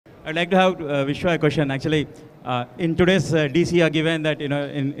I'd like to have Vishwa a question. Actually, in today's DC are given that,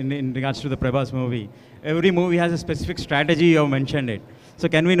 in regards to the Prabhas movie, every movie has a specific strategy. You have mentioned it. So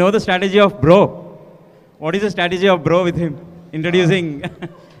can we know the strategy of Bro? What is the strategy of Bro with him? Introducing.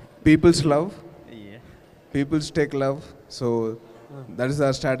 People's love, Yeah. people's take love. So that is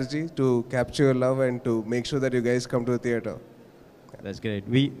our strategy to capture your love and to make sure that you guys come to the theater. That's great.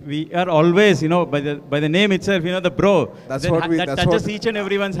 We are always, by the name itself, the Bro. That's that, what we. that That's touches what. each and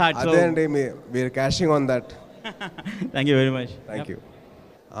everyone's heart. At So the end, we are cashing on that. thank you very much. Thank you.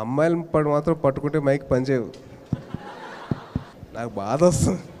 అమ్మాయిలు మాత్రం పట్టుకుంటే mic పనిచేయవు. నాకు బాధ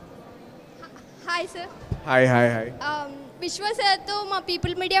వస్తుంది. Hi sir. Hi. విశ్వ సార్తో మా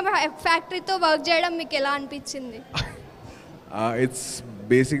పీపుల్ మీడియా ఫ్యాక్టరీతో వర్క్ చేయడం మీకు ఎలా అనిపించింది? It's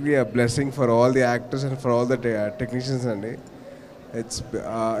basically a blessing for all the actors and for all the technicians అండి.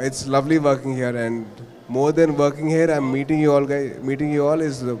 It's lovely working here, and more than working here, I'm meeting you all guys. Meeting you all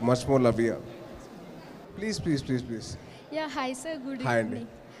is much more lovelier. Please. Yeah, hi sir, good Hi, evening.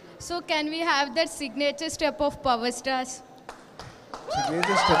 So can we have that signature step of Power Stars?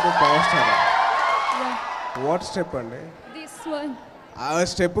 Signature step of Power Star. Yeah, What step అండి? this one. ఆ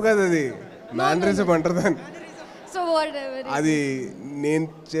step కదా అది, mannerism అంటారు దాన్ని. So whatever. అది నేను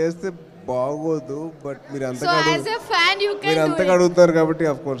చేస్తే బాగోదు, బట్ మీరు So as a fan you can మీరు do అంతగా it. అడుగుతారు కాబట్టి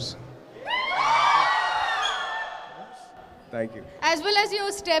of course. Thank you. As well as your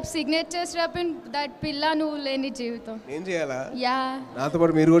step, signature step in that పిల్ల నువ్వు లేని జీవితం. ఏం చేయాలా? Yeah. నాతో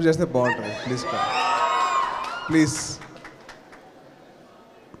పాటు మీరు కూడా చేస్తే బాగుంటుంది. ప్లీజ్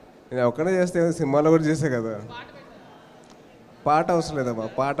నేను ఒక్కడే చేస్తే సినిమాలో కూడా చేసే కదా. పాట అవసరం లేదమ్మా,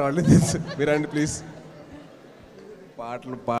 పాట వాళ్ళే తెలుసు. మీరండి ప్లీజ్. పాటలు